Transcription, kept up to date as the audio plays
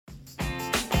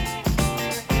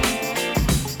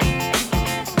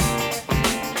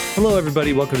Hello,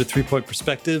 everybody. Welcome to 3 Point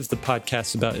Perspectives, the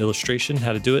podcast about illustration,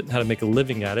 how to do it, how to make a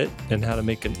living at it, and how to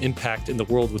make an impact in the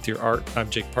world with your art.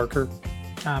 I'm Jake Parker.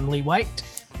 I'm Lee White.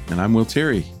 And I'm Will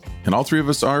Terry. And all three of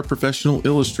us are professional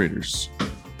illustrators.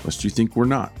 Lest you think we're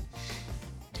not.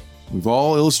 We've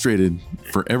all illustrated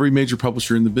for every major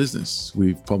publisher in the business.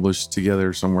 We've published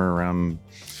together somewhere around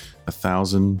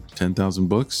 1,000, 10,000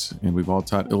 books, and we've all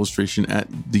taught illustration at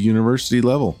the university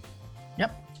level.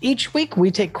 Yep. Each week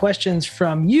we take questions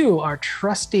from you, our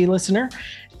trusty listener,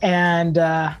 and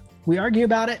we argue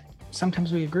about it.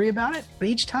 Sometimes we agree about it, but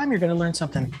each time you're going to learn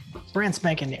something brand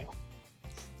spanking new.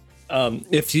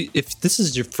 If this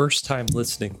is your first time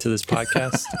listening to this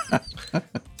podcast,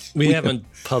 we haven't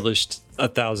published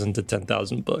 1,000 to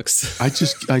 10,000 books. I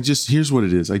just here's what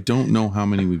it is. I don't know how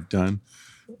many we've done,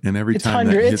 and every It's time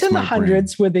it's in the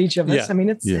hundreds with each of us. Yeah. I mean,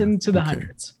 it's into the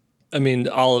hundreds. I mean,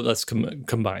 all of us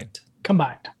combined.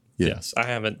 Combined. Yes, I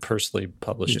haven't personally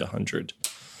published 100.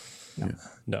 Yeah.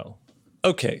 No.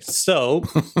 Okay, so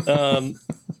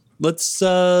let's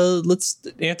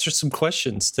answer some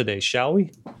questions today, shall we?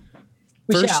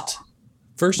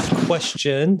 First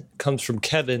question comes from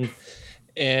Kevin,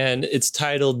 and it's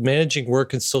titled "Managing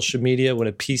Work and Social Media When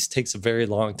a Piece Takes a Very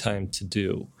Long Time to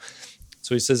Do."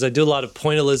 So he says, I do a lot of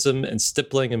pointillism and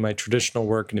stippling in my traditional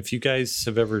work, and if you guys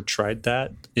have ever tried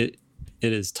that, it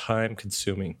is time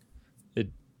consuming. It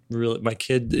really, my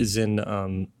kid is in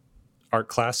art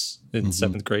class in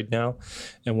 7th grade now,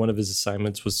 and one of his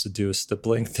assignments was to do a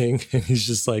stippling thing, and he's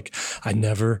just like, I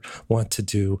never want to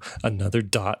do another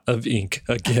dot of ink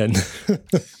again.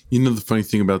 You know, the funny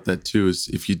thing about that too is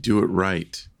if you do it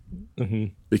right,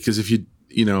 because if you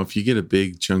get a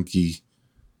big chunky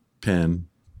pen,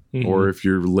 or if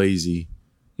you're lazy,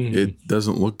 it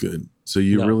doesn't look good. So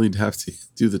you really have to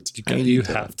do the tiny you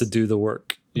dots. have to do the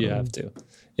work. You have to.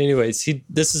 Anyways,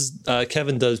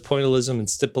 Kevin does pointillism and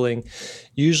stippling,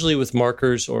 usually with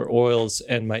markers or oils.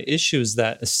 And my issue is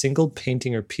that a single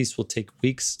painting or piece will take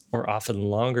weeks or often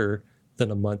longer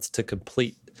than a month to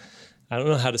complete. I don't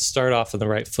know how to start off on the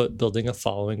right foot building a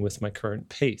following with my current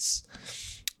pace.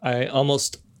 I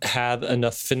almost have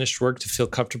enough finished work to feel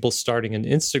comfortable starting an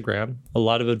Instagram. A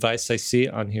lot of advice I see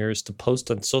on here is to post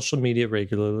on social media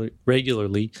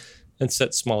regularly and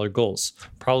set smaller goals.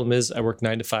 Problem is, I work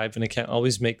 9 to 5 and I can't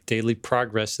always make daily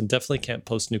progress and definitely can't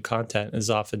post new content as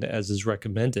often as is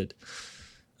recommended.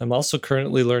 I'm also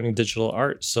currently learning digital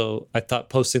art, so I thought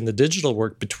posting the digital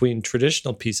work between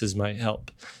traditional pieces might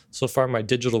help. So far, my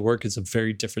digital work is a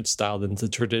very different style than the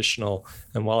traditional,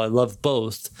 and while I love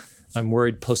both, I'm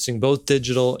worried posting both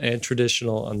digital and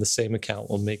traditional on the same account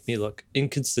will make me look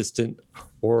inconsistent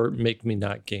or make me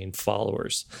not gain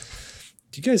followers.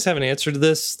 Do you guys have an answer to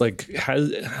this? Like, how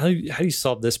do you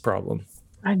solve this problem?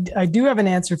 I do have an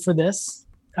answer for this.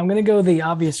 I'm going to go the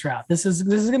obvious route. This is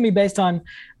going to be based on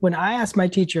when I asked my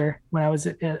teacher when I was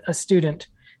a student.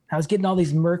 I was getting all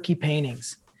these murky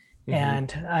paintings,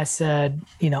 and I said,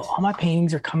 all my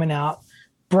paintings are coming out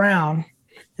brown,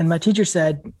 and my teacher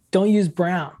said, "Don't use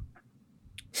brown."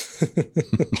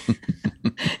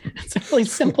 It's really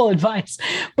simple advice,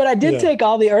 but I did take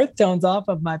all the earth tones off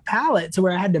of my palette to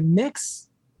where I had to mix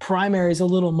primaries a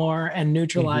little more and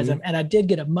neutralize them, and I did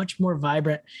get a much more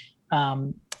vibrant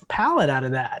palette out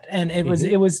of that. And it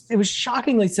was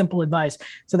shockingly simple advice.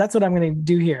 So that's what I'm going to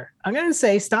do here. I'm going to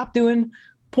say stop doing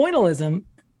pointillism,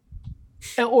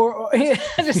 or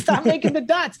just stop making the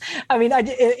dots. I mean,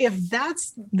 if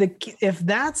that's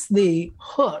the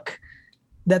hook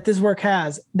that this work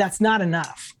has, that's not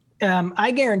enough. I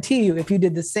guarantee you, if you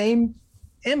did the same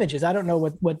images, I don't know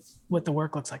what the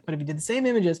work looks like, but if you did the same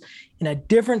images in a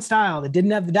different style that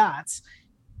didn't have the dots,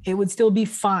 it would still be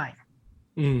fine.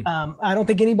 I don't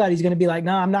think anybody's going to be like,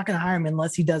 no, I'm not going to hire him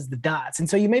unless he does the dots. And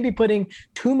so you may be putting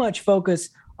too much focus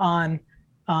on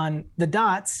the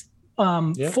dots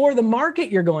for the market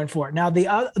you're going for. Now, the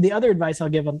other advice I'll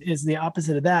give them is the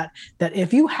opposite of that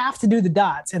if you have to do the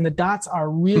dots and the dots are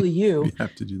really you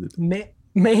have to do the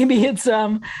maybe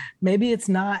it's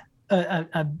not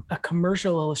a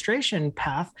commercial illustration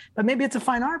path, but maybe it's a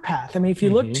fine art path. I mean, if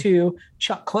you look to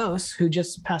Chuck Close, who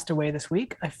just passed away this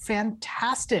week, a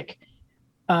fantastic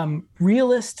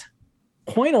realist,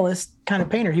 pointillist kind of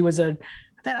painter. He was I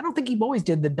don't think he always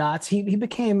did the dots. He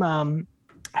became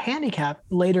handicapped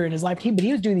later in his life, but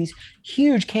he was doing these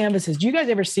huge canvases. Do you guys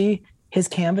ever see his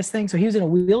canvas thing? So he was in a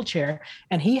wheelchair,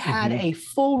 and he had a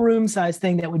full room size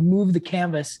thing that would move the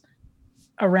canvas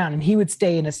around, and he would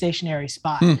stay in a stationary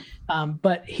spot.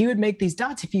 But he would make these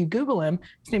dots. If you Google him,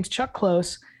 his name's Chuck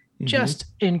Close. Just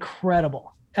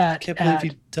incredible. I can't believe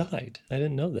he died. I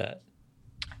didn't know that.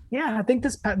 Yeah, I think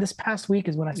this past week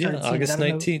is when I started seeing August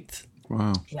 19th.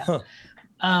 Wow. Yeah. Huh.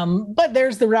 But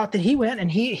there's the route that he went,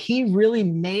 and he really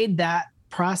made that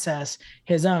process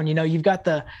his own. You've got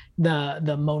the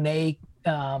Monet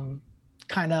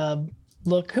kind of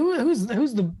look. Who's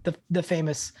the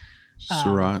famous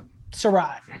Seurat.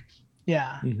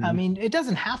 Yeah. Mm-hmm. I mean, it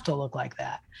doesn't have to look like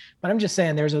that, but I'm just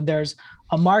saying there's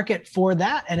a market for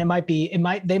that. And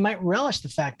they might relish the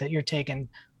fact that you're taking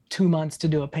 2 months to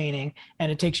do a painting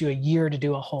and it takes you a year to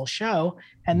do a whole show.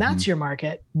 And that's your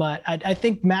market. But I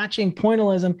think matching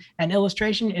pointillism and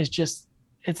illustration is just,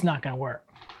 it's not going to work.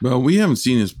 Well, we haven't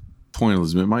seen his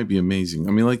pointillism. It might be amazing.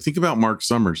 I mean, like, think about Mark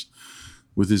Summers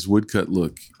with his woodcut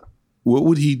look. What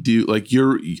would he do? Like,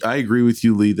 I agree with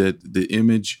you, Lee, that the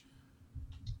image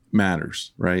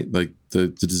matters, right? Like the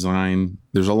design,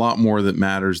 there's a lot more that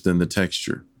matters than the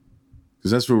texture,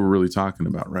 because that's what we're really talking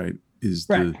about, right? Is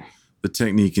right. The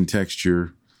technique and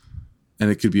texture, and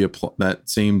it could be that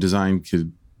same design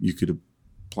you could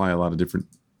apply a lot of different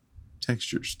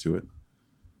textures to it.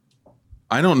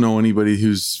 I don't know anybody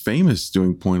who's famous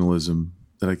doing pointillism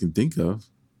that I can think of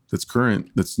that's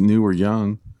current, that's new or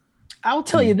young. I'll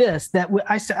tell you this, that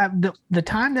the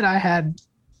time that I had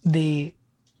the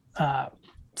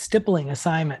stippling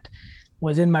assignment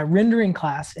was in my rendering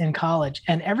class in college,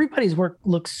 and everybody's work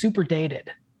looked super dated.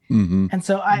 Mm-hmm. And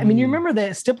so, I mean, you remember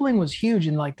that stippling was huge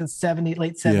in like the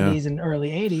late 70s and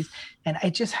early 80s, and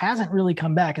it just hasn't really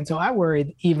come back. And so I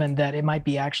worried even that it might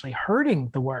be actually hurting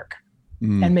the work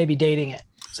and maybe dating it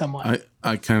somewhat.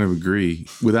 I kind of agree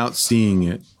without seeing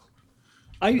it.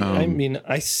 I mean,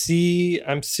 I'm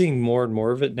seeing more and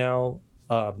more of it now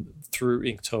through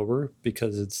Inktober,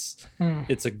 because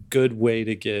it's a good way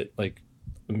to get like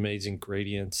amazing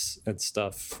gradients and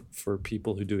stuff for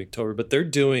people who do Inktober. But they're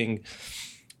doing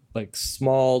like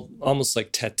small, almost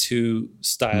like tattoo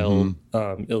style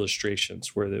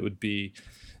illustrations, where it would be,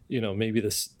 maybe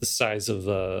the size of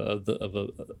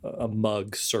a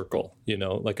mug circle,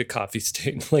 like a coffee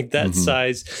stain, like that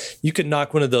size. You could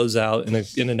knock one of those out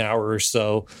in an hour or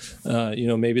so.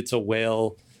 Maybe it's a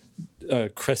whale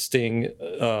cresting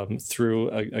through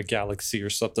a galaxy or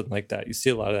something like that. You see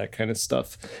a lot of that kind of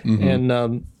stuff,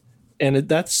 and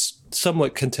that's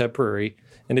somewhat contemporary.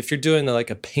 And if you're doing like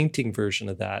a painting version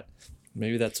of that,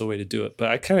 maybe that's a way to do it.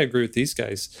 But I kind of agree with these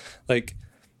guys. Like,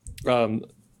 go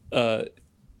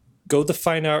the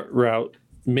fine art route.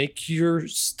 Make your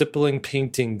stippling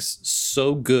paintings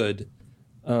so good.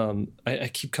 I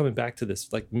keep coming back to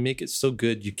this. Like, make it so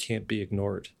good you can't be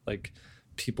ignored. Like,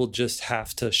 people just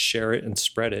have to share it and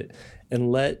spread it, and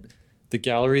let the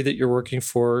gallery that you're working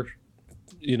for,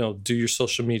 do your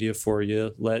social media for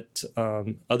you. Let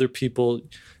other people,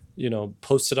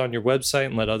 post it on your website,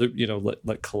 and let other,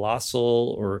 let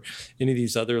Colossal or any of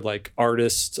these other like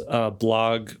artist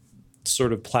blog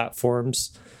sort of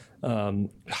platforms,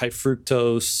 High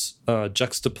Fructose,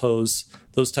 Juxtapose,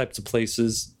 those types of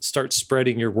places, start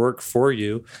spreading your work for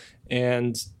you,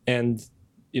 and then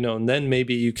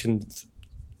maybe you can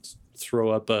throw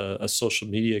up a social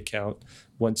media account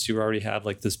once you already have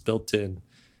like this built-in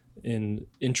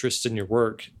interest in your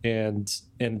work, and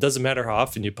it doesn't matter how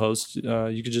often you post.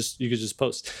 You could just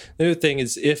post. The other thing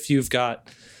is, if you've got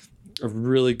a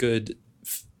really good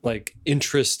like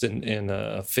interest in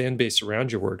a fan base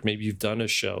around your work, maybe you've done a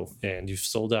show and you've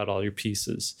sold out all your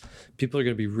pieces, people are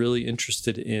going to be really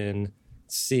interested in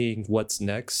seeing what's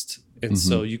next. And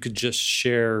so you could just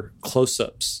share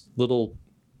close-ups, little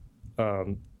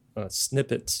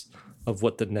snippets of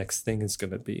what the next thing is going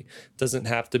to be. It doesn't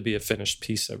have to be a finished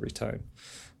piece every time.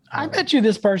 I bet you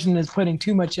this person is putting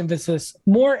too much emphasis,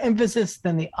 more emphasis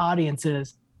than the audience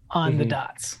is on the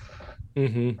dots.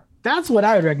 That's what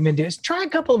I would recommend doing, is try a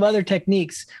couple of other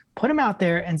techniques, put them out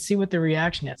there and see what the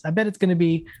reaction is. I bet it's going to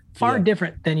be far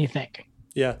different than you think.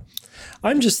 Yeah.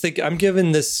 I'm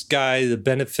giving this guy the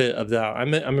benefit of that.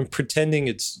 I'm pretending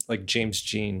it's like James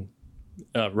Jean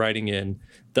writing in.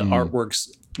 The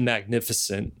artwork's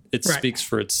magnificent. It speaks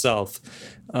for itself.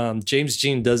 James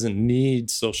Jean doesn't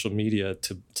need social media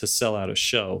to sell out a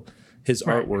show. His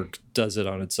artwork does it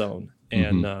on its own.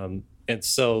 And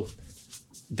so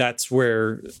that's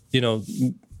where you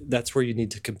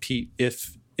need to compete.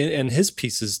 And his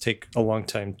pieces take a long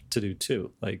time to do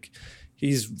too. Like,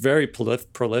 he's very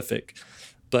prolific,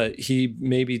 but he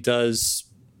maybe does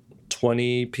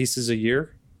 20 pieces a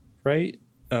year, right?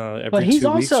 Every 2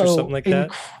 weeks or something like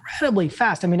that. Incredibly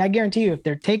fast. I mean, I guarantee you, if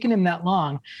they're taking him that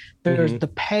long, there's the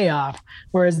payoff.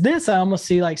 Whereas this, I almost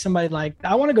see like somebody like,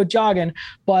 I want to go jogging,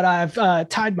 but I've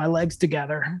tied my legs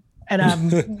together, and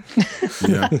I'm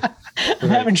I'm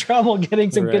having trouble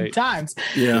getting some good times.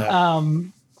 Yeah.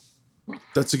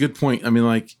 That's a good point. I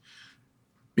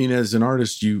mean, as an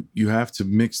artist, you have to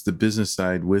mix the business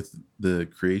side with the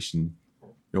creation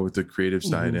with the creative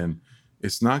side. And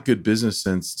it's not good business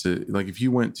sense to, like, if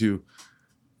you went to,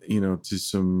 to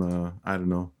some, I don't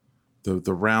know,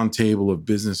 the round table of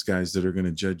business guys that are going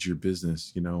to judge your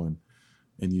business,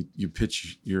 and you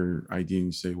pitch your idea and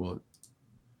you say, well,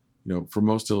 for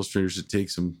most illustrators, it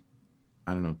takes them,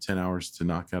 I don't know, 10 hours to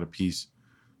knock out a piece.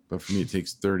 But for me, it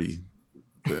takes 30.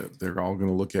 They're all going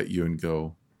to look at you and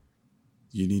go,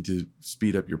 you need to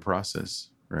speed up your process,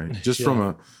 right? Just from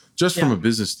a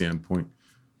business standpoint.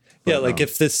 But, like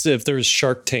if there was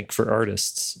Shark Tank for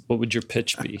artists, what would your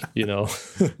pitch be?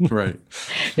 Right.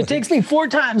 It takes me 4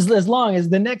 times as long as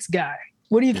the next guy.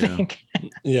 What do you think?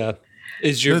 Yeah.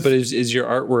 Is your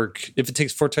artwork, if it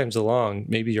takes 4 times as long,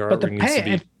 maybe your artwork needs to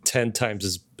be 10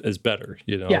 times as better,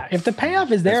 Yeah. If the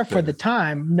payoff is there for the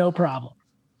time, no problem.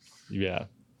 Yeah.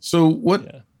 So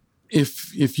what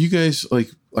if you guys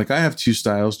like I have 2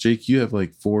 styles, Jake, you have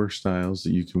like 4 styles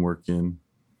that you can work in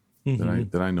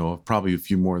that I know of, probably a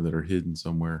few more that are hidden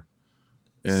somewhere.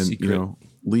 And Secret.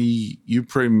 Lee, you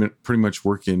pretty much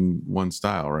work in one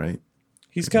style, right?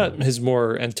 He's got his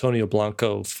more Antonio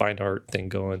Blanco fine art thing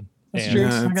going. That's true.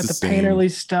 I got the painterly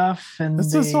stuff, and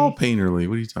that's all painterly.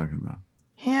 What are you talking about?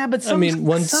 Yeah, but some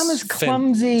is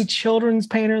clumsy children's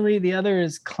painterly. The other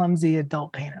is clumsy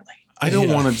adult painterly. I don't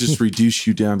want to just reduce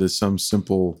you down to some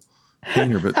simple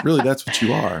painter, but really that's what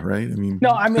you are, right?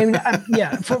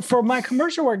 For my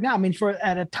commercial work now,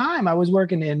 at a time I was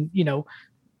working in,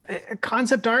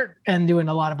 concept art and doing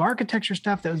a lot of architecture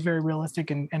stuff that was very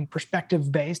realistic and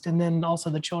perspective based, and then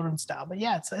also the children's style. But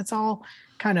yeah, it's all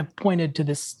kind of pointed to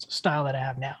this style that I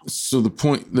have now. So the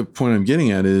point I'm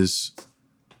getting at is,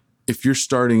 if you're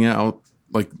starting out,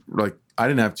 like I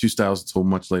didn't have 2 styles until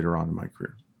much later on in my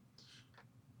career.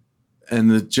 And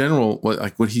the general,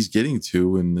 what he's getting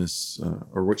to in this,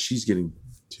 or what she's getting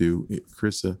to,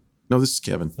 Carissa. No, this is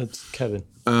Kevin. That's Kevin.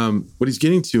 What he's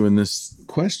getting to in this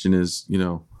question is,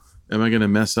 am I going to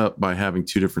mess up by having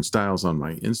 2 different styles on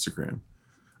my Instagram?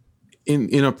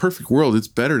 In a perfect world, it's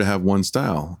better to have one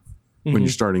style when you're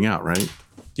starting out, right?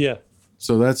 Yeah.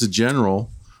 So that's a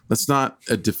general. That's not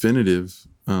a definitive,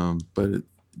 but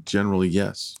generally,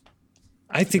 yes.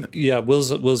 I think,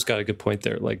 Will's got a good point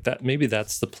there. Like that, maybe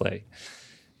that's the play.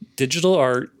 Digital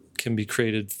art can be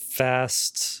created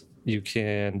fast. You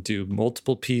can do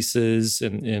multiple pieces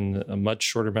in a much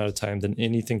shorter amount of time than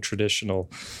anything traditional.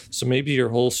 So maybe your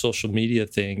whole social media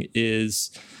thing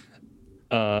is,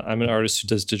 I'm an artist who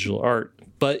does digital art,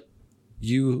 but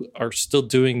you are still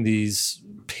doing these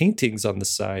paintings on the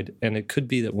side. And it could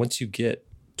be that once you get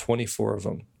 24 of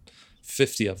them,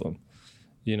 50 of them,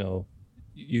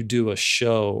 you do a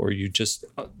show, or you just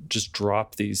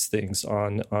drop these things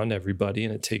on everybody,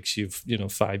 and it takes you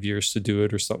 5 years to do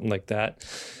it or something like that.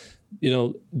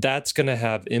 That's going to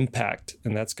have impact,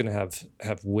 and that's going to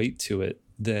have weight to it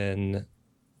than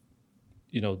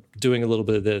doing a little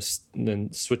bit of this and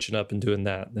then switching up and doing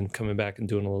that, then coming back and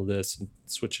doing a little of this and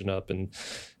switching up and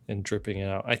dripping it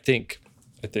out. I think.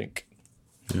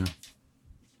 Yeah.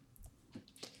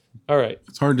 All right.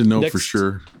 It's hard to know for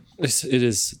sure. It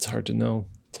is. It's hard to know.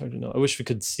 I wish we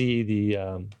could see the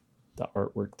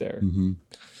artwork there. Mm-hmm.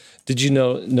 Did you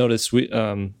notice we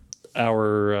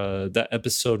that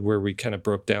episode where we kind of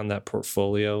broke down that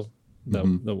portfolio?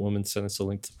 The woman sent us a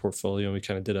link to the portfolio, and we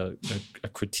kind of did a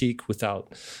critique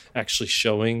without actually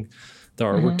showing the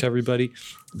artwork to everybody.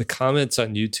 The comments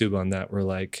on YouTube on that were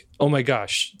like, "Oh my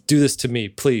gosh, do this to me,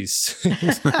 please,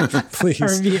 please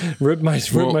rip my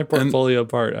portfolio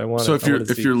apart. I want." So if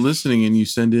you're listening and you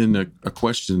send in a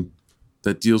question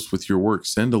that deals with your work,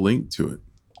 send a link to it.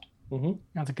 Mm-hmm.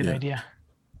 That's a good idea.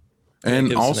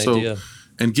 And also,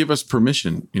 and give us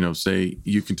permission. Say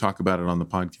you can talk about it on the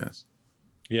podcast.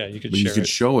 Yeah, you could. You can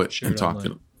show it and talk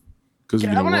it.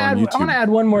 I want to add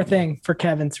one more thing for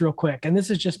Kevin's real quick, and this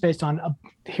is just based on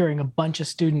hearing a bunch of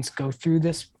students go through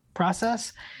this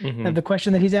process of the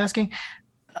question that he's asking.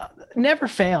 Never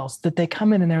fails that they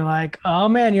come in and they're like, "Oh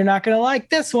man, you're not going to like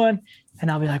this one," and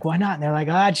I'll be like, "Why not?" And they're like,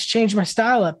 "I just changed my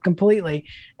style up completely,"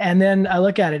 and then I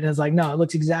look at it and it's like, "No, it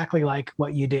looks exactly like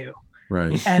what you do."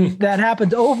 Right. And that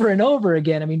happens over and over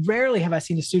again. Rarely have I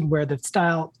seen a student where the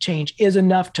style change is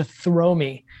enough to throw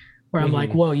me, where I'm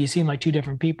like, whoa, you seem like 2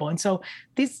 different people. And so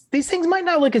these things might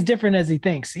not look as different as he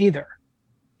thinks either.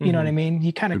 You know what I mean?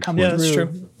 You kind of come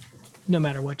through no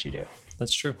matter what you do.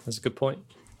 That's true. That's a good point.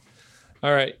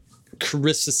 All right.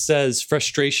 Carissa says,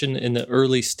 frustration in the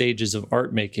early stages of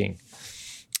art making.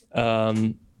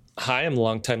 Hi, I'm a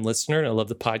longtime listener and I love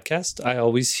the podcast. I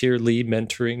always hear Lee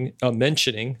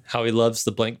mentioning how he loves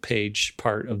the blank page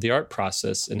part of the art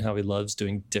process and how he loves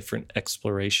doing different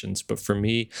explorations. But for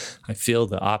me, I feel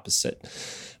the opposite.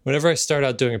 Whenever I start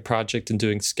out doing a project and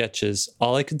doing sketches,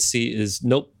 all I can see is,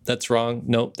 nope, that's wrong.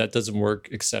 Nope, that doesn't work,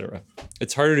 etc.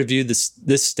 It's harder to view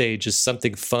this stage as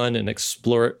something fun and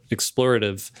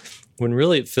explorative when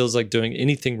really it feels like doing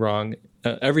everything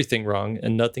wrong,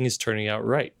 and nothing is turning out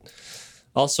right.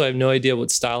 Also, I have no idea what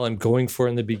style I'm going for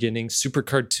in the beginning, super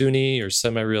cartoony or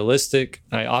semi-realistic.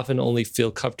 I often only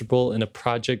feel comfortable in a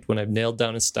project when I've nailed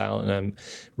down a style and I'm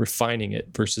refining it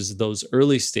versus those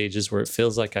early stages where it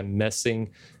feels like I'm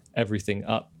messing everything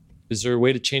up. Is there a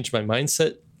way to change my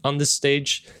mindset on this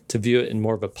stage to view it in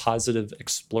more of a positive,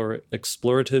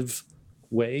 explorative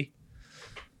way?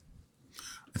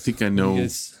 I think I know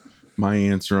my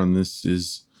answer on this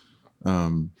is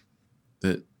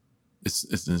that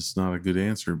it's not a good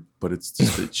answer, but it's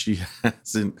just that she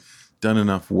hasn't done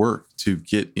enough work to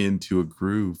get into a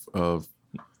groove of,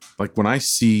 like, when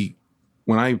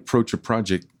I approach a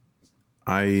project,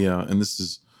 and this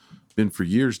has been for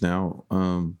years now,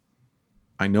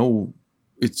 I know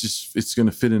it's going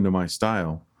to fit into my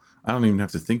style. I don't even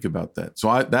have to think about that.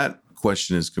 So that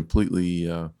question is completely,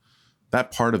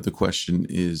 that part of the question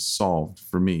is solved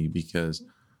for me because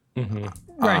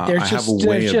right, there's just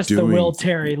the Will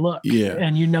Terry look,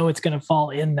 and you know it's going to fall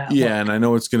in that look. And I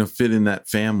know it's going to fit in that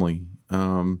family.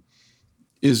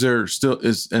 Is there still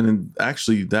and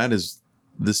actually that is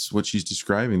this what she's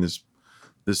describing,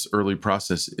 this early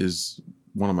process is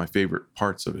one of my favorite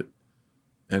parts of it,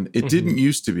 and it didn't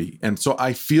used to be. And so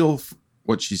I feel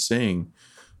what she's saying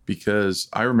because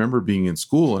I remember being in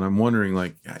school and I'm wondering,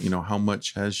 like, you know, how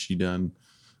much has she done?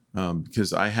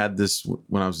 Because I had this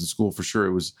when I was in school, for sure.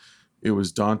 It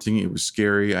was daunting. It was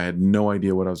scary. I had no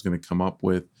idea what I was going to come up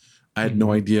with. I had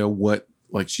no idea what,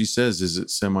 like she says, is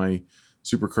it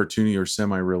super cartoony or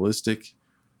semi-realistic?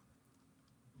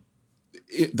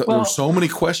 There were so many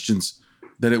questions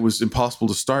that it was impossible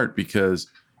to start because,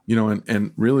 you know,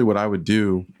 and really what I would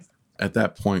do at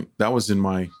that point, that was in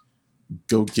my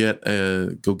try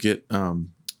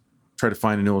to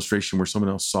find an illustration where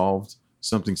someone else solved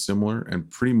something similar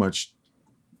and pretty much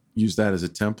use that as a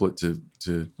template to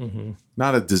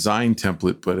not a design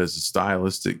template, but as a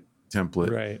stylistic template,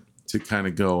 right? To kind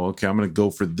of go, okay, I'm going to go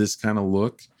for this kind of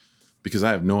look because I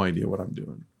have no idea what I'm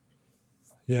doing.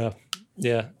 Yeah.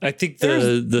 I think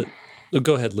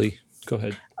go ahead, Lee. Go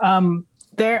ahead.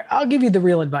 I'll give you the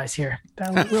real advice here.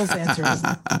 Will's answer is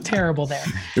terrible there.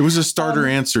 It was a starter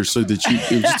answer, so that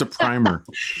it was just a primer.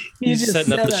 You just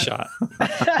setting up the shot.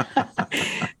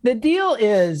 The deal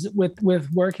is with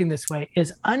working this way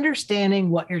is understanding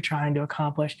what you're trying to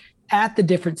accomplish at the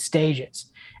different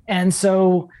stages. And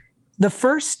so the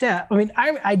first step, I mean,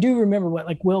 I do remember what,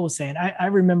 like Will was saying, I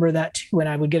remember that too, when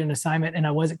I would get an assignment and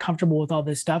I wasn't comfortable with all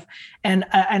this stuff. And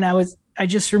I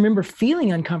just remember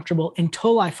feeling uncomfortable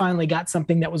until I finally got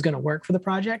something that was going to work for the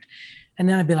project. And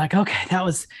then I'd be like, okay,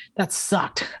 that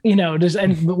sucked, you know,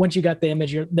 and once you got the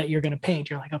image that you're going to paint,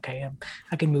 you're like, okay,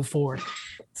 I can move forward.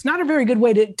 It's not a very good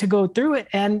way to go through it.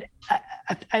 And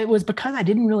it was because I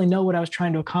didn't really know what I was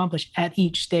trying to accomplish at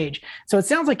each stage. So it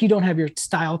sounds like you don't have your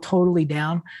style totally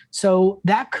down. So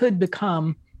that could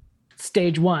become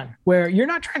stage one, where you're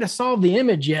not trying to solve the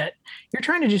image yet. You're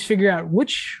trying to just figure out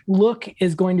which look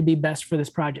is going to be best for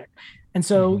this project. And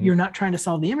so you're not trying to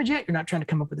solve the image yet. You're not trying to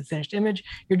come up with a finished image.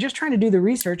 You're just trying to do the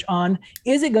research on,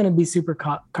 is it going to be super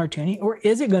cartoony or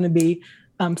is it going to be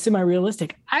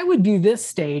semi-realistic? I would view this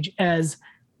stage as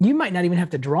you might not even have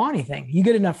to draw anything. You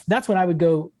get enough. That's when I would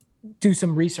go do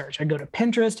some research. I'd go to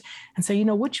Pinterest and say, you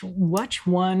know, which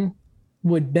one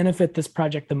would benefit this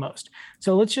project the most?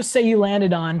 So let's just say you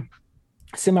landed on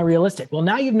semi-realistic. Well,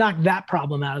 now you've knocked that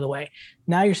problem out of the way.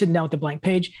 Now you're sitting down with the blank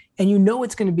page and you know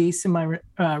it's going to be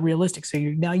semi-realistic. So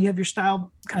now you have your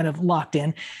style kind of locked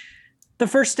in. The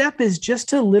first step is just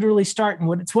to literally start.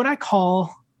 And it's what I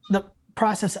call the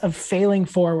process of failing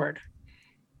forward.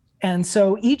 And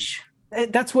so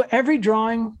that's what every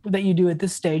drawing that you do at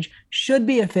this stage should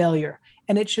be a failure.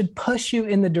 And it should push you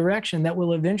in the direction that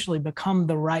will eventually become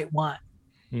the right one.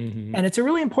 And it's a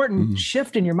really important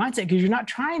shift in your mindset because you're not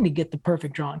trying to get the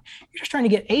perfect drawing. You're just trying to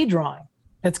get a drawing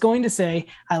that's going to say,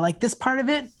 I like this part of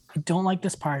it. I don't like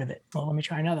this part of it. Well, let me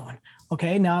try another one.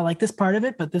 Okay, now I like this part of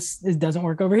it, but this doesn't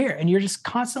work over here. And you're just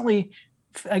constantly,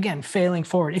 again, failing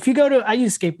forward. If you go to, I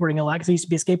use skateboarding a lot because I used to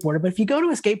be a skateboarder, but if you go to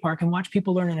a skate park and watch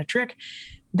people learning a trick,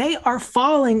 they are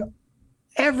falling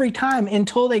every time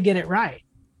until they get it right.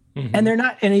 And they're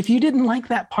not, and if you didn't like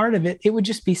that part of it, it would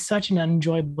just be such an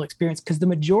unenjoyable experience because the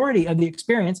majority of the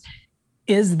experience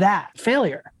is that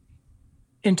failure.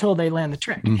 until they land the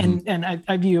trick. Mm-hmm. And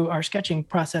I view our sketching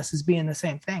process as being the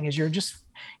same thing. Is you're just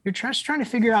trying to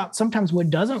figure out sometimes what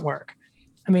doesn't work.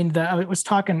 I mean, I was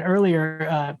talking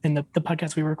earlier in the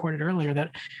podcast we recorded earlier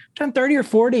that I've done 30 or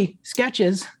 40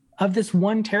 sketches of this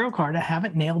one tarot card. I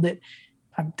haven't nailed it.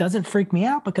 It doesn't freak me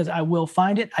out because I will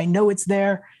find it. I know it's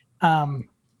there.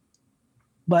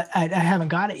 But I haven't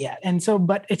got it yet. And so,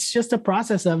 but it's just a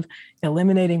process of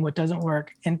eliminating what doesn't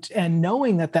work and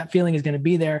knowing that feeling is going to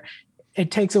be there.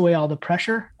 It takes away all the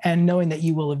pressure and knowing that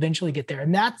you will eventually get there.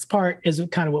 And that's part is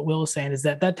kind of what Will was saying, is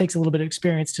that takes a little bit of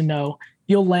experience to know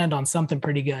you'll land on something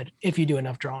pretty good if you do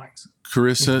enough drawings.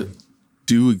 Carissa,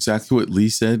 do exactly what Lee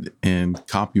said and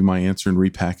copy my answer and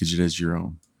repackage it as your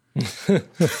own.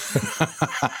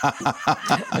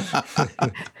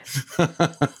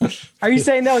 Are you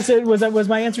saying no? So was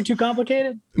my answer too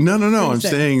complicated? No. I'm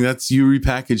saying that's you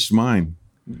repackaged mine.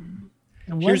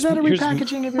 Was that a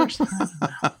repackaging of yours?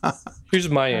 Here's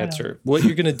my answer. What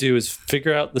you're going to do is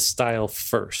figure out the style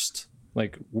first.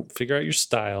 Like figure out your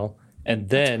style and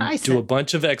then do a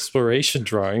bunch of exploration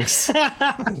drawings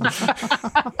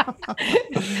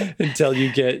until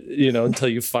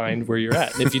you find where you're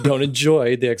at. And if you don't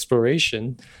enjoy the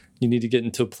exploration, you need to get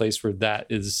into a place where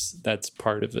that's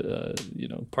part of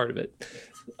it, part of it.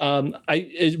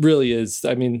 It really is.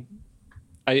 I mean,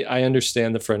 I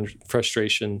understand the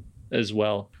frustration as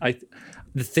well.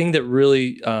 The thing that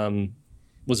really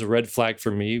was a red flag for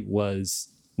me was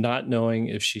not knowing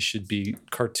if she should be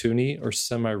cartoony or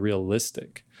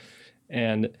semi-realistic.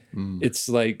 And it's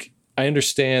like, I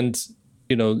understand,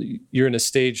 you're in a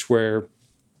stage where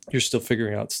you're still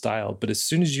figuring out style, but as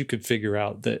soon as you could figure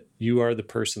out that you are the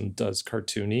person that does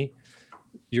cartoony,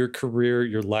 your career,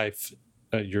 your life,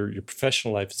 your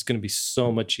professional life is going to be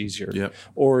so much easier. Yep.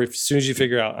 Or as soon as you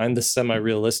figure out I'm the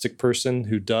semi-realistic person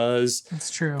who does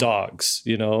dogs,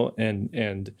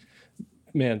 and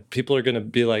man, people are going to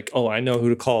be like, oh, I know who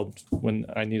to call when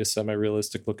I need a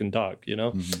semi-realistic looking dog,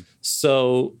 Mm-hmm.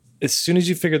 So as soon as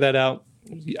you figure that out,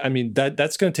 I mean,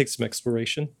 that's going to take some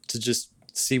exploration to just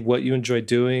see what you enjoy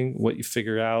doing, what you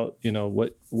figure out,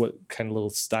 what kind of little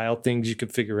style things you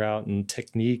could figure out and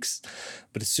techniques.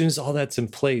 But as soon as all that's in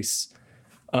place,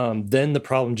 then the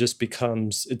problem just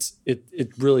becomes,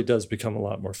 it really does become a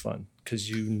lot more fun because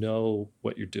you know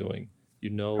what you're doing.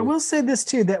 I will say this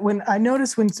too, that when I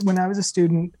noticed when I was a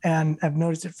student, and I've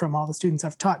noticed it from all the students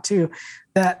I've taught too,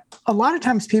 that a lot of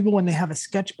times people, when they have a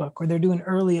sketchbook or they're doing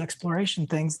early exploration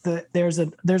things, that there's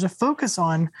a focus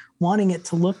on wanting it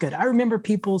to look good. I remember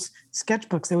people's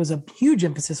sketchbooks. There was a huge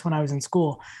emphasis when I was in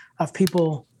school of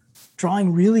people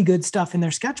drawing really good stuff in their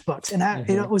sketchbooks. And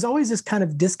it was always this kind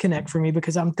of disconnect for me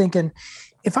because I'm thinking,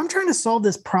 if I'm trying to solve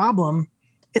this problem,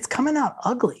 it's coming out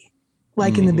ugly.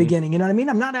 Like in the beginning, you know what I mean?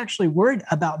 I'm not actually worried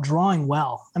about drawing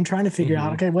well. I'm trying to figure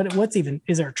out, okay, what's even,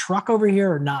 is there a truck over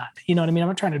here or not? You know what I mean? I'm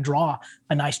not trying to draw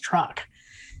a nice truck.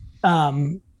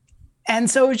 And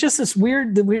so it's just this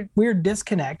weird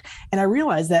disconnect. And I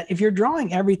realized that if you're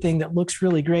drawing everything that looks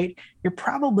really great, you're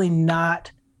probably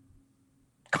not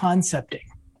concepting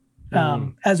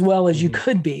as well as you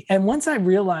could be. And once I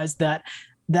realized that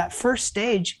first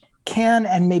stage can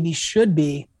and maybe should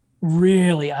be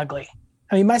really ugly.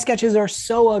 I mean, my sketches are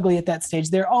so ugly at that stage.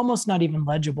 They're almost not even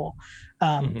legible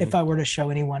if I were to show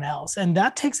anyone else. And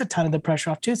that takes a ton of the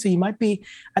pressure off too. So you might be,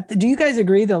 do you guys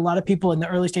agree that a lot of people in the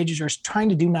early stages are trying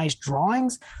to do nice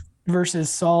drawings versus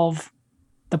solve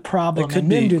the problem and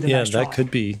then do the nice drawing?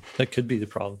 That could be the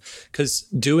problem. Because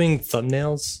doing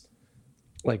thumbnails,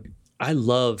 like I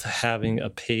love having a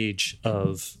page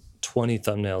of 20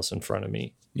 thumbnails in front of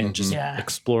me and just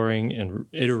exploring and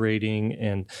iterating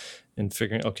and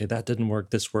figuring, okay, that didn't work,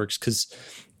 this works, because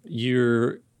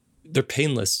they're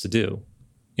painless to do.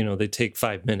 They take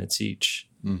 5 minutes each,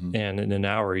 and in an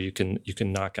hour you can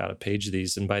knock out a page of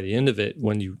these. And by the end of it,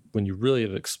 when you really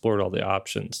have explored all the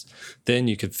options, then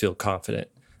you can feel confident.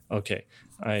 Okay,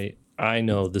 I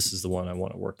know this is the one I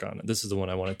want to work on. This is the one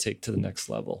I want to take to the next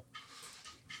level.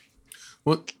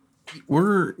 Well,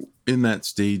 we're in that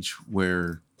stage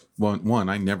where one,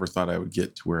 I never thought I would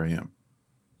get to where I am.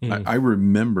 I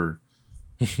remember,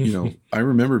 I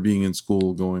remember being in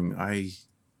school going,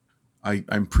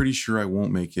 I'm pretty sure I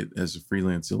won't make it as a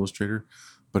freelance illustrator,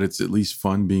 but it's at least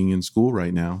fun being in school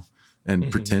right now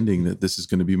and pretending that this is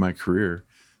going to be my career.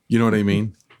 You know what I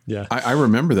mean? Yeah. I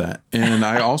remember that. And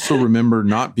I also remember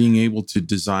not being able to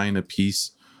design a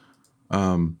piece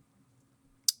that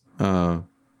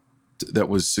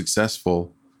was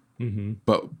successful.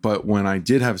 But when I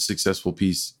did have a successful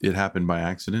piece, it happened by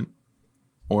accident,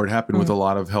 or it happened with a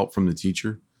lot of help from the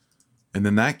teacher. And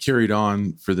then that carried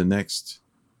on for the next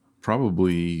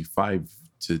probably 5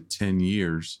 to 10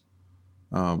 years.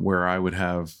 where I would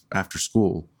have after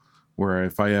school, where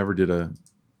if I ever did a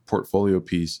portfolio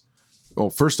piece, well,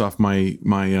 first off, my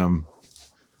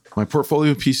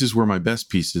portfolio pieces were my best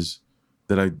pieces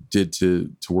that I did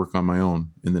to work on my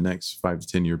own in the next 5 to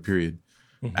 10 year period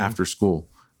after school.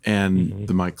 And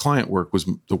my client work was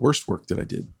the worst work that I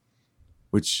did,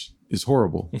 which is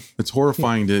horrible. It's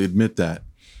horrifying to admit that,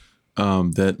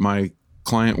 that my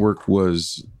client work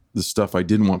was the stuff I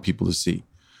didn't want people to see.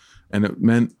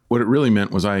 And what it really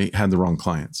meant was I had the wrong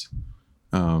clients.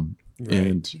 And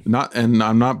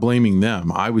I'm not blaming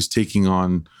them. I was taking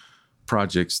on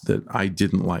projects that I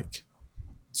didn't like.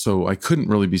 So I couldn't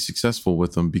really be successful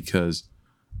with them because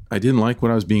I didn't like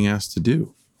what I was being asked to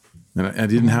do. And I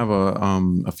didn't have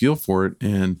a feel for it.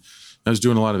 And I was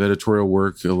doing a lot of editorial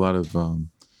work, a lot of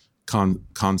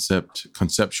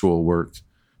conceptual work.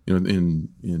 You know,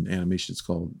 in animation, it's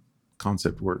called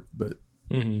concept work, but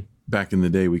back in the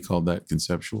day, we called that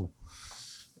conceptual.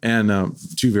 And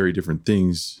two very different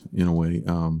things in a way.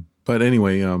 But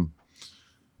anyway,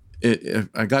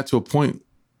 I got to a point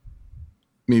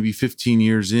maybe 15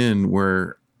 years in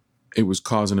where it was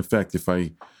cause and effect. If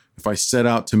I set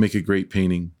out to make a great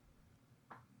painting,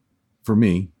 for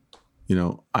me, you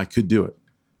know, I could do it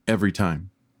every time.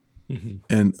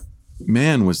 And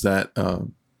man, was that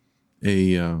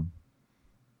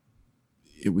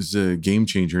it was a game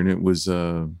changer. And it was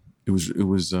I'm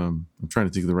trying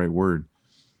to think of the right word.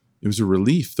 It was a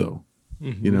relief though,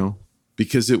 you know,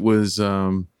 because it was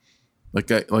like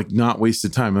not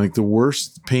wasted time. Like the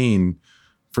worst pain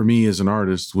for me as an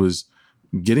artist was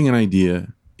getting an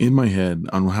idea in my head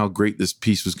on how great this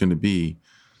piece was going to be.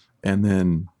 And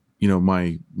then, you know,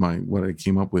 my what I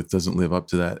came up with doesn't live up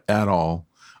to that at all.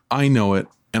 I know it,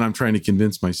 and I'm trying to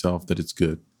convince myself that it's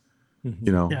good.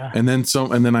 You know, and then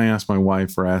I asked my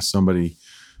wife or asked somebody,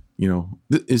 you know,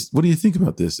 what do you think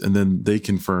about this? And then they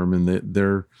confirm, and they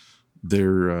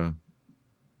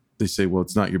say, well,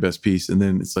 it's not your best piece. And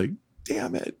then it's like,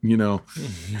 damn it, you know,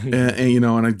 and you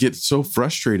know, and I get so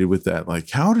frustrated with that.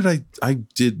 Like, how did I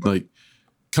did like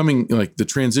coming, like the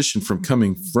transition from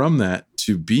coming from that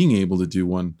to being able to do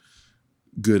one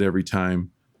good every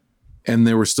time. And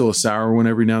there was still a sour one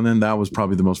every now and then. That was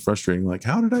probably the most frustrating. Like,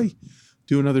 how did I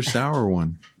do another sour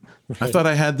one? Right. I thought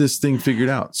I had this thing figured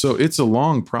out. So it's a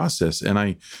long process. And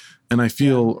I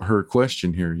feel her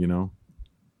question here, you know,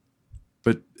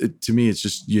 but to me, it's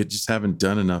just, you just haven't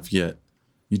done enough yet.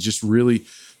 You just really,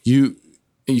 you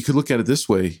could look at it this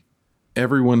way.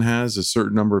 Everyone has a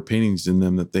certain number of paintings in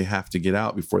them that they have to get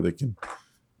out before they can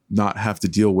not have to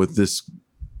deal with this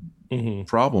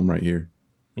problem right here.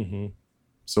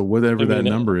 So whatever that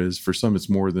number is, for some, it's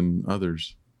more than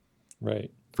others.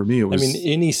 Right. For me, it was,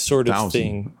 any sort of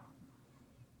thing.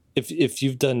 If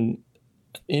you've done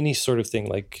any sort of thing,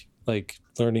 like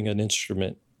learning an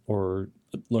instrument or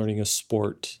learning a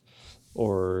sport,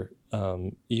 or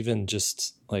even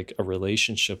just like a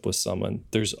relationship with someone,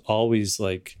 there's always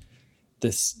like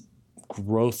this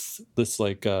growth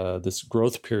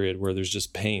period where there's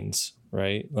just pains,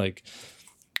 right? Like,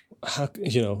 how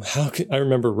I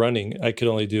remember running, I could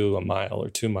only do a mile or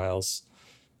 2 miles,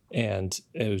 and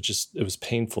it was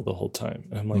painful the whole time.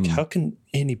 And I'm like, how can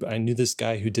anybody? I knew this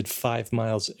guy who did 5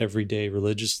 miles every day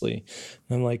religiously.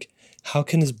 And I'm like, how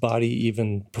can his body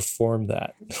even perform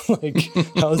that? Like,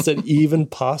 how is that even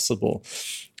possible?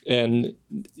 And,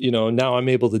 you know, now I'm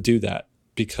able to do that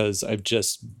because I've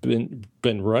just been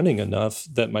running enough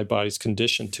that my body's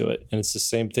conditioned to it. And it's the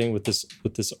same thing with this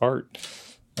art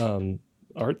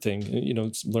thing, you know,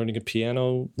 it's learning a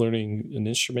piano, learning an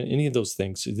instrument, any of those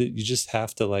things. You just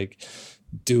have to like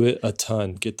do it a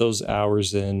ton, get those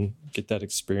hours in, get that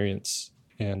experience.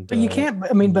 And but you can't,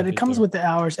 but it comes with the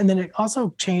hours, and then it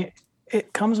also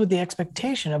it comes with the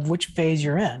expectation of which phase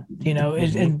you're in, you know,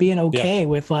 and being okay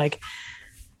with like,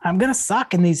 I'm going to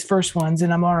suck in these first ones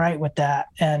and I'm all right with that.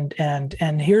 And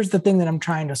here's the thing that I'm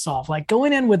trying to solve, like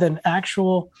going in with an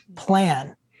actual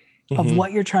plan of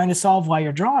what you're trying to solve while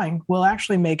you're drawing will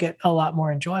actually make it a lot more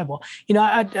enjoyable. You know,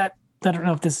 I don't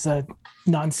know if this is a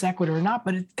non sequitur or not,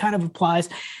 but it kind of applies.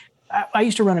 I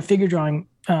used to run a figure drawing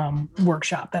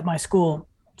workshop at my school.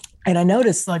 And I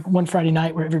noticed like one Friday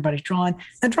night where everybody's drawing,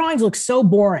 the drawings look so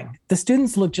boring. The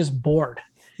students look just bored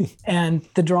and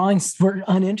the drawings were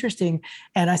uninteresting.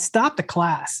 And I stopped the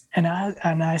class and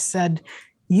I said,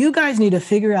 you guys need to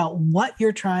figure out what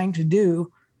you're trying to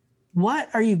do. What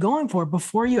are you going for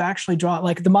before you actually draw?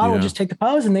 Like the model will just take the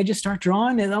pose and they just start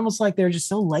drawing. It's almost like they're just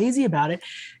so lazy about it.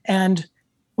 And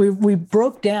we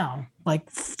broke down like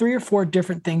 3 or 4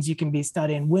 different things you can be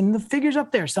studying. When the figure's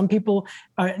up there, some people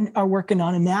are working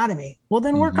on anatomy. Well,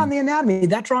 then work on the anatomy.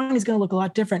 That drawing is going to look a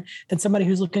lot different than somebody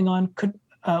who's looking on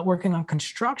working on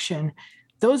construction,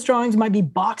 those drawings might be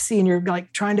boxy and you're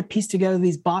like trying to piece together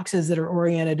these boxes that are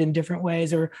oriented in different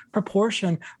ways or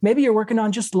proportion. Maybe you're working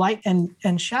on just light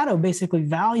and shadow, basically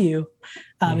value.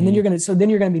 And then you're going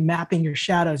to be mapping your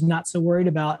shadows, not so worried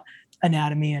about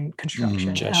anatomy and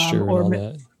construction. Gesture and all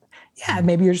that. Yeah,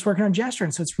 maybe you're just working on gesture.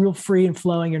 And so it's real free and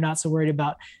flowing. You're not so worried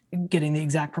about getting the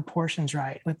exact proportions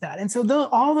right with that. And so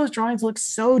all those drawings look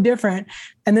so different.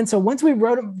 And then so once we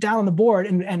wrote them down on the board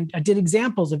and I did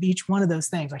examples of each one of those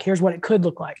things, like here's what it could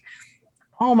look like.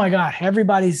 Oh my God,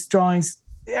 everybody's drawings,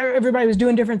 everybody was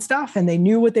doing different stuff and they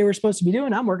knew what they were supposed to be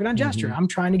doing. I'm working on gesture. I'm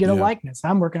trying to get a likeness.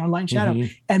 I'm working on light and shadow.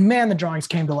 And man, the drawings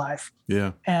came to life.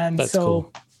 Yeah. And That's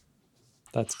cool.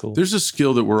 That's cool. There's a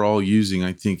skill that we're all using,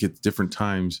 I think, at different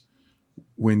times.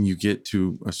 When you get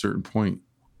to a certain point,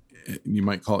 you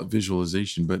might call it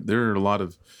visualization, but there are a lot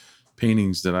of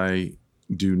paintings that I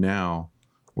do now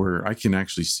where I can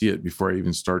actually see it before I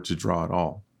even start to draw at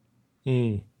all.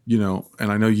 You know,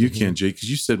 and I know you can, Jake,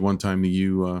 because you said one time that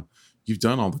you've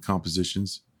done all the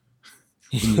compositions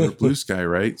in your Blue Sky,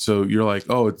 right? So you're like,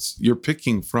 you're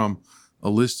picking from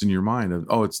a list in your mind of,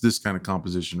 it's this kind of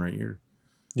composition right here.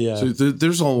 Yeah. So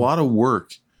there's a lot of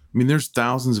work. I mean, there's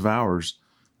thousands of hours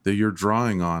that you're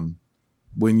drawing on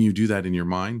when you do that in your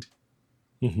mind.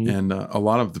 And a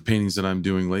lot of the paintings that I'm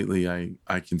doing lately,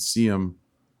 I can see them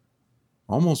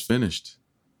almost finished.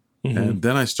 And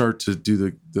then I start to do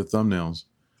the thumbnails.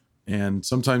 And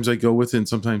sometimes I go with it and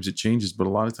sometimes it changes, but a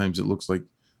lot of times it looks like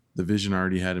the vision I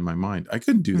already had in my mind. I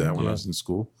couldn't do that when I was in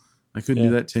school. I couldn't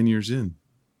do that 10 years in.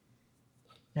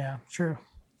 Yeah, true.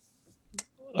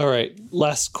 All right.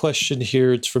 Last question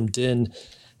here. It's from Din.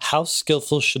 How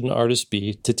skillful should an artist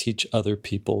be to teach other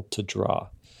people to draw?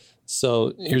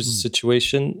 So here's the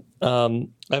situation. I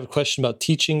have a question about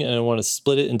teaching, and I want to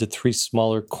split it into 3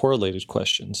 smaller correlated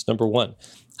questions. Number 1,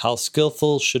 how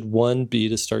skillful should one be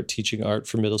to start teaching art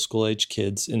for middle school age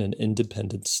kids in an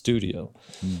independent studio?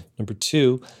 Number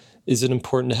 2, is it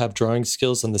important to have drawing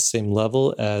skills on the same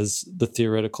level as the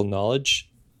theoretical knowledge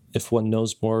if one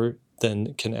knows more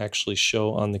than can actually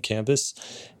show on the canvas?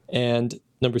 And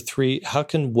number 3, how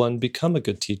can one become a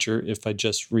good teacher if I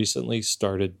just recently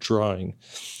started drawing?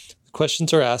 The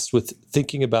questions are asked with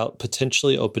thinking about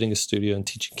potentially opening a studio and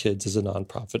teaching kids as a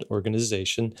nonprofit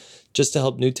organization just to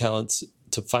help new talents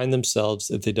to find themselves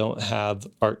if they don't have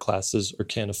art classes or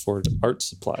can't afford art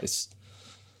supplies.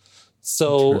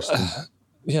 So,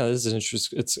 yeah, this is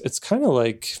interesting. It's kind of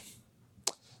like,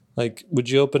 would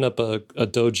you open up a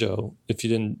dojo if you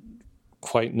didn't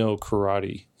quite know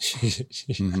karate?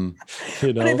 You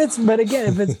know? But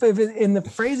again, if it's in the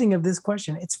phrasing of this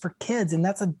question, it's for kids, and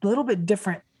that's a little bit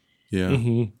different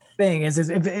thing.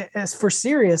 As for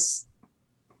serious,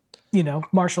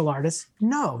 martial artists,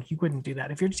 no, you wouldn't do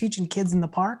that. If you're teaching kids in the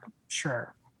park,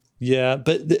 sure. Yeah,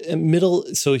 but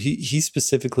so he's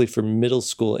specifically for middle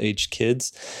school age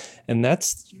kids, and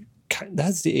that's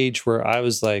the age where I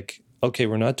was like, okay,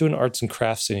 we're not doing arts and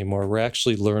crafts anymore. We're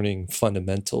actually learning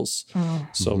fundamentals.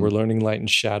 So we're learning light and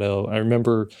shadow. I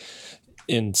remember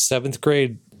in 7th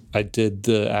grade, I did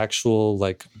the actual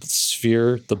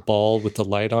sphere, the ball with the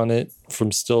light on it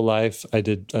from still life. I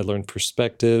learned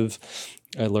perspective.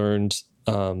 I learned,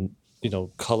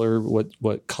 color,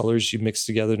 what colors you mix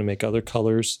together to make other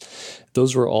colors.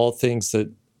 Those were all things that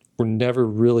were never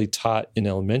really taught in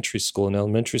elementary school. In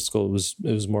elementary school, it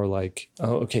was more like,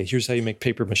 okay, here's how you make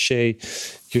paper mache.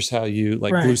 Here's how you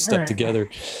glue stuff together.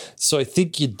 So I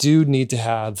think you do need to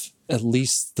have at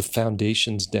least the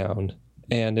foundations down,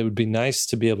 and it would be nice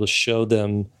to be able to show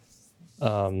them,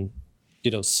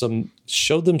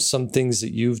 show them some things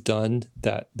that you've done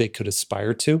that they could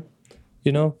aspire to,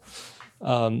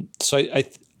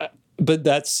 but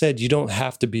that said, you don't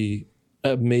have to be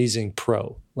amazing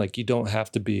pro. You don't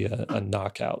have to be a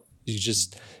knockout. You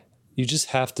just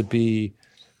have to be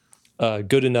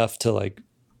good enough to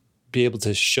be able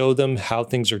to show them how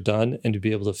things are done and to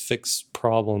be able to fix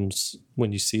problems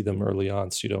when you see them early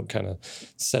on, so you don't kind of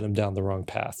set them down the wrong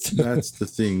path. That's the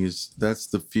thing that's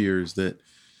the fear is that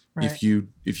if you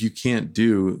can't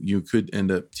you could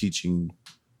end up teaching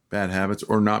bad habits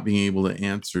or not being able to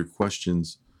answer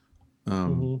questions.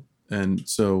 And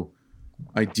so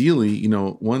ideally,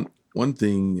 one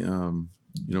thing,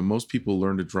 most people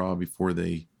learn to draw before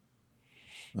they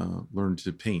learn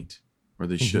to paint, or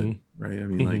they should, right? I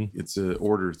mean, it's an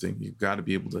order thing. You've got to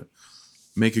be able to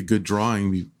make a good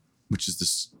drawing, which is the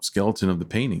skeleton of the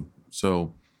painting.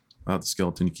 So without the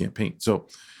skeleton, you can't paint. So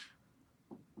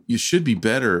you should be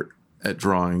better at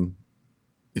drawing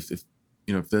if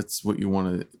that's what you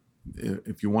want to,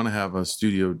 if you want to have a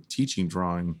studio teaching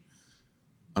drawing.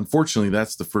 Unfortunately,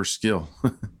 that's the first skill.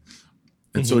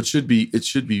 And so it should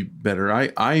be better.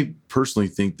 I personally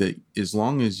think that as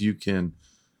long as you can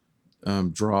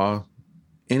draw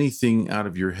anything out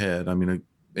of your head, I mean,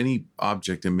 any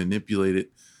object, and manipulate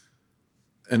it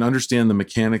and understand the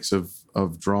mechanics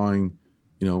of drawing,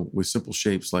 with simple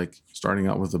shapes, like starting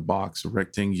out with a box, a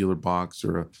rectangular box,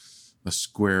 or a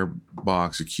square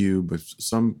box, a cube,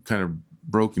 some kind of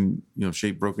broken,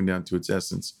 shape broken down to its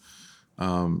essence.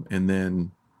 And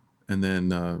then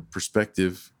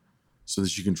perspective, so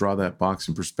that you can draw that box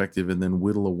in perspective and then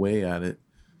whittle away at it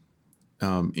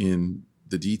in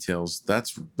the details.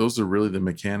 Those are really the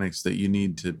mechanics that you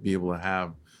need to be able to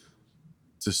have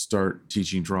to start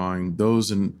teaching drawing.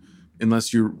 Those, and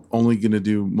unless you're only going to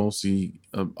do mostly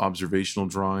observational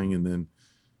drawing, and then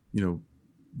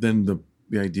then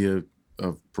the idea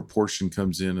of proportion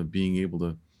comes in, of being able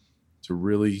to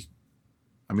really,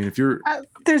 I mean, if you're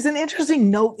there's an interesting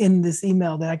note in this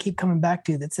email that I keep coming back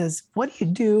to that says, what do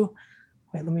you do?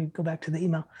 Wait, let me go back to the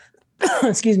email.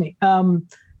 Excuse me.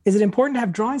 Is it important to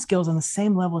have drawing skills on the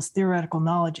same level as theoretical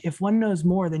knowledge? If one knows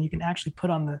more, then you can actually put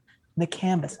on the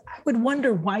canvas. I would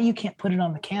wonder why you can't put it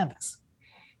on the canvas,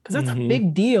 because that's a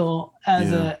big deal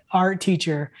as an art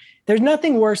teacher. There's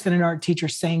nothing worse than an art teacher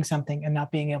saying something and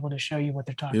not being able to show you what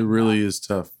they're talking about. It really is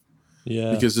tough.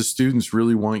 Yeah. Because the students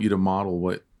really want you to model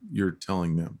what you're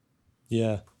telling them.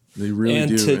 Yeah. They really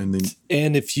do.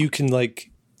 And if you can like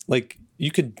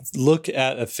you could look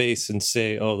at a face and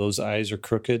say, oh, those eyes are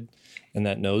crooked and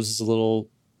that nose is a little,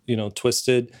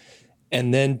 twisted.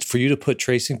 And then for you to put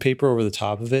tracing paper over the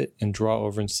top of it and draw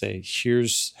over and say,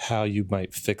 here's how you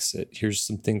might fix it. Here's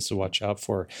some things to watch out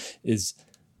for, is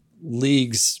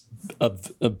leagues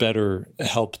of a better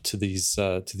help to these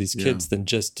kids than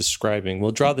just describing.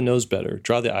 Well, draw the nose better,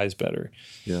 draw the eyes better.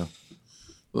 Yeah.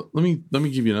 Let me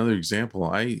give you another example.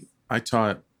 I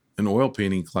taught an oil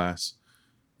painting class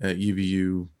at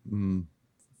UVU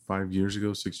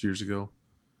 6 years ago.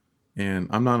 And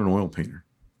I'm not an oil painter.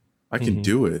 I can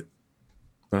do it,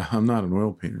 but I'm not an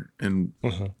oil painter. And,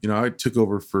 I took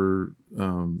over for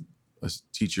a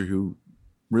teacher who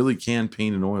really can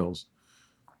paint in oils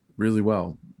really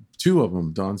well. Two of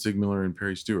them, Don Sigmiller and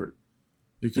Perry Stewart.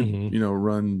 You could,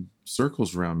 run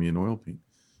circles around me in oil paint.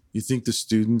 You think the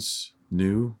students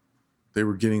knew they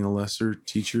were getting a lesser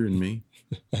teacher in me?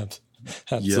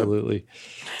 Absolutely.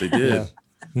 Yep, they did. Yeah.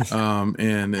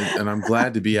 And I'm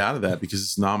glad to be out of that, because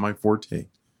it's not my forte,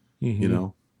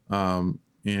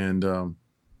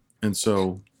 and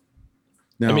so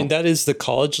now, I mean, that is the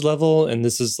college level, and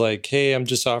this is like, hey, I'm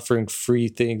just offering free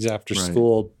things after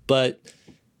school. But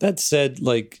that said,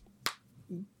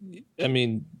 I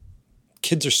mean,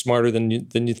 kids are smarter than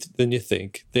you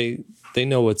think. They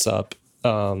know what's up,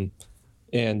 and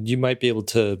you might be able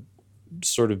to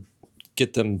sort of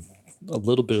get them a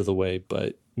little bit of the way,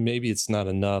 but maybe it's not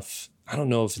enough. I don't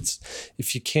know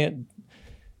if you can't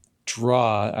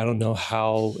draw, I don't know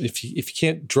how, if you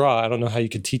can't draw, I don't know how you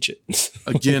can teach it.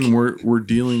 Again, we're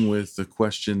dealing with a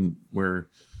question where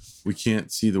we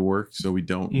can't see the work, so we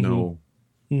don't know.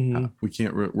 We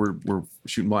can't, we're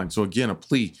shooting blind. So again, a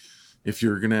plea, if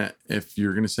you're going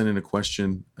to send in a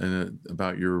question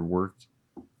about your work,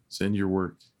 send your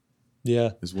work.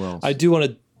 Yeah. As well. I do want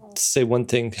to say one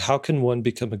thing. How can one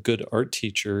become a good art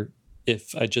teacher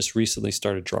if I just recently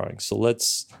started drawing? So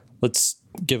let's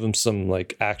give them some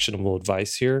actionable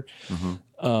advice here.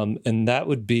 And that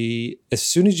would be, as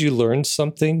soon as you learn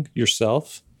something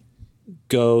yourself,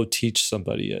 go teach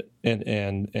somebody it.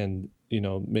 And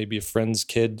maybe a friend's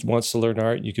kid wants to learn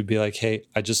art. You could be like, hey,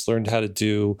 I just learned how to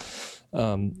do,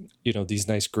 these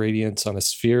nice gradients on a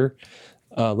sphere.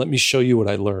 Let me show you what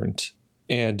I learned.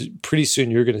 And pretty soon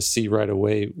you're going to see right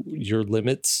away your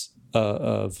limits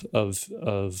of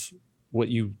what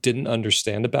you didn't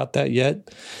understand about that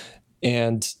yet.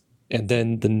 And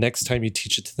then the next time you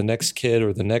teach it to the next kid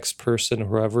or the next person or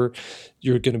whoever,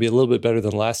 you're going to be a little bit better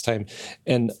than last time.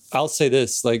 And I'll say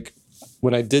this,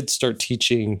 when I did start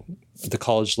teaching at the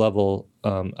college level,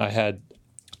 I had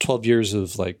 12 years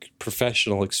of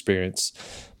professional experience,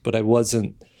 but I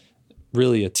wasn't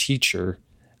really a teacher.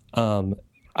 I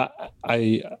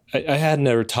had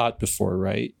never taught before,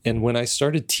 right? And when I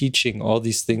started teaching all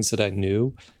these things that I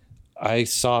knew, I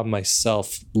saw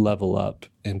myself level up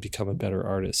and become a better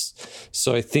artist.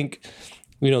 So I think,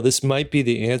 this might be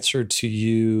the answer to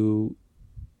you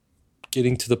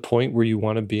getting to the point where you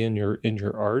want to be in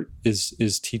your art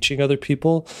is teaching other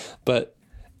people. But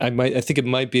I think it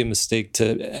might be a mistake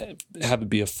to have it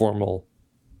be a formal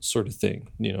sort of thing,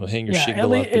 hang your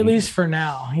shingle up. At least for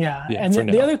now. Yeah. And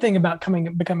the other thing about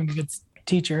becoming a good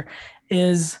teacher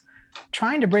is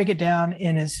trying to break it down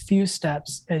in as few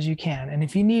steps as you can. And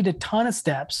if you need a ton of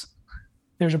steps,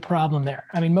 there's a problem there.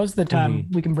 I mean, most of the time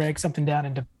we can break something down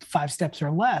into 5 steps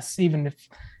or less, even if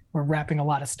we're wrapping a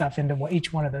lot of stuff into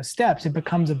each one of those steps. It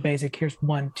becomes a basic, here's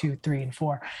 1, 2, 3, and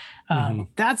 4.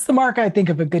 That's the mark, I think,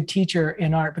 of a good teacher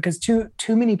in art, because too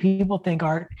many people think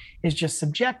art is just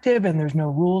subjective and there's no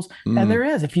rules. And there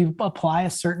is. If you apply a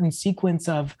certain sequence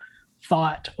of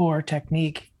thought or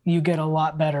technique, you get a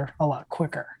lot better, a lot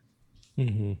quicker.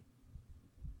 Yep.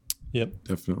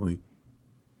 Definitely.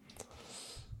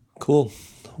 Cool.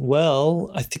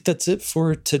 Well, I think that's it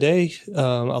for today.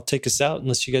 I'll take us out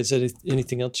unless you guys had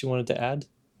anything else you wanted to add.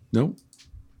 Nope.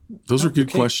 Those are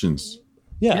good questions.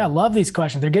 Yeah, I love these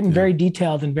questions. They're getting very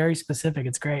detailed and very specific.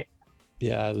 It's great.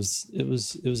 Yeah, it was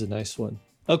a nice one.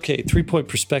 Okay, 3-Point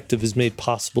Perspective is made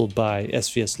possible by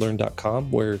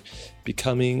svslearn.com, where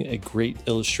becoming a great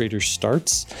illustrator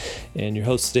starts. And your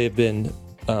hosts today have been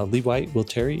Lee White, Will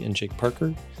Terry, and Jake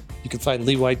Parker. You can find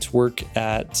Lee White's work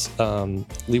at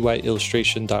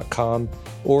leewhiteillustration.com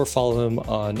or follow him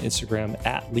on Instagram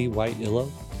at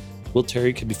leewhiteillo. Will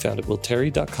Terry can be found at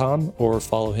willterry.com or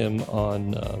follow him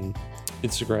on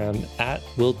Instagram at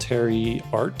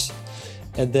willterryart.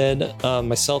 And then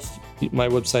myself, my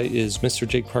website is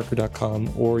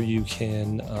mrjakeparker.com, or you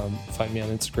can find me on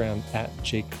Instagram at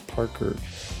Jake Parker.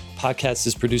 Podcast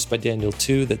is produced by Daniel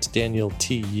Tu. That's Daniel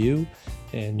TU.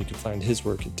 And you can find his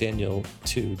work at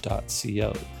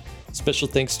daniel2.co. Special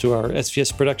thanks to our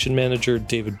SVS production manager,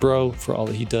 David Bro, for all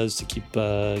that he does to keep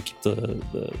the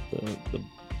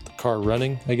car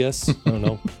running, I guess. I don't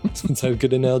know. Is that a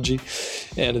good analogy?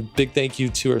 And a big thank you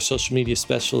to our social media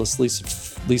specialist, Lisa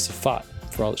Fott,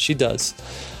 for all that she does.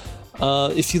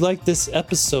 If you like this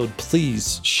episode,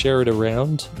 please share it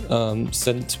around.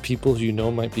 Send it to people who you know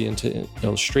might be into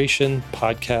illustration.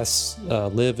 Podcasts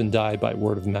live and die by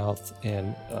word of mouth.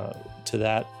 And to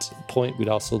that point, we'd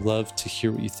also love to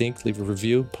hear what you think. Leave a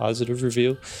review, positive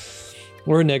review,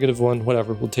 or a negative one,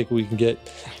 whatever. We'll take what we can get.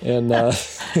 And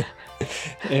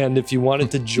and if you wanted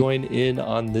to join in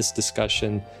on this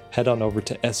discussion, head on over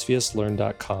to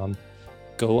svslearn.com.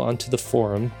 Go onto the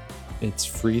forum. It's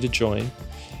free to join.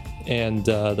 And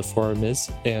the forum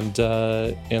is, and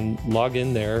log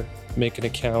in there, make an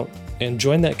account, and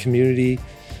join that community.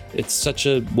 It's such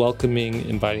a welcoming,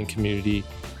 inviting community.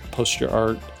 Post your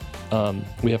art.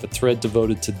 We have a thread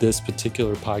devoted to this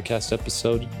particular podcast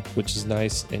episode, which is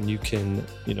nice. And you can,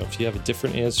 if you have a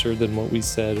different answer than what we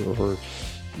said, or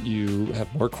you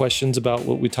have more questions about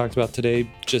what we talked about today,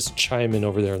 just chime in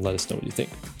over there and let us know what you think.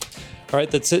 All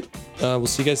right, that's it. We'll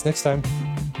see you guys next time.